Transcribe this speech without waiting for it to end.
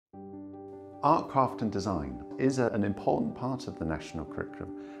Art, craft and design is an important part of the national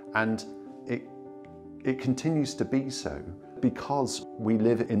curriculum, and it continues to be so because we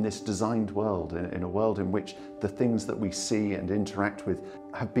live in this designed world, in a world in which the things that we see and interact with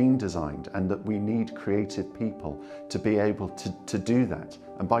have been designed, and that we need creative people to be able to do that.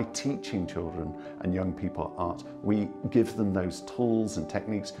 And by teaching children and young people art, we give them those tools and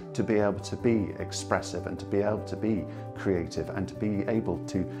techniques to be able to be expressive and to be able to be creative and to be able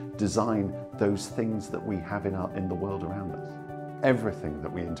to design those things that we have in the world around us. Everything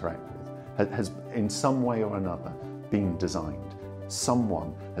that we interact with has in some way or another been designed.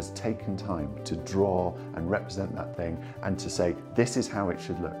 Someone has taken time to draw and represent that thing and to say, this is how it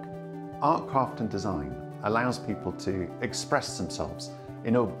should look. Art, craft and design allows people to express themselves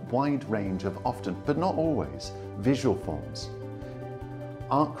in a wide range of often, but not always, visual forms.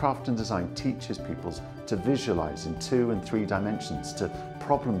 Art, craft and design teaches people to visualize in 2 and 3 dimensions, to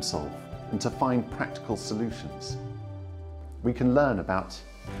problem solve and to find practical solutions. We can learn about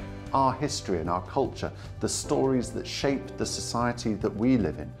our history and our culture, the stories that shape the society that we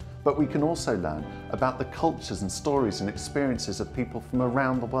live in. But we can also learn about the cultures and stories and experiences of people from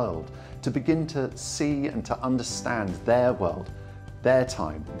around the world, to begin to see and to understand their world, their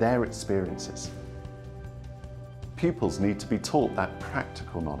time, their experiences. Pupils need to be taught that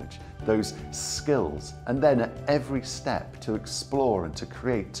practical knowledge, those skills, and then at every step to explore and to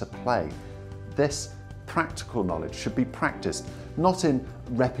create, to play. This practical knowledge should be practiced not in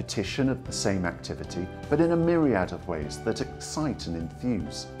repetition of the same activity, but in a myriad of ways that excite and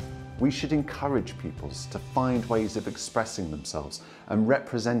enthuse. We should encourage pupils to find ways of expressing themselves and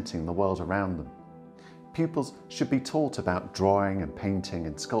representing the world around them. Pupils should be taught about drawing and painting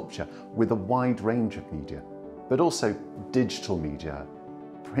and sculpture with a wide range of media, but also digital media,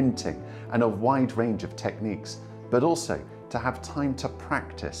 printing, and a wide range of techniques, but also to have time to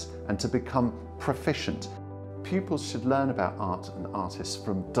practice and to become proficient. Pupils should learn about art and artists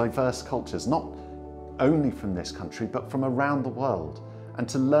from diverse cultures, not only from this country, but from around the world, and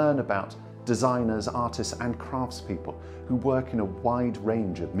to learn about designers, artists and craftspeople who work in a wide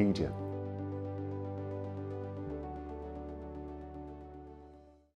range of media.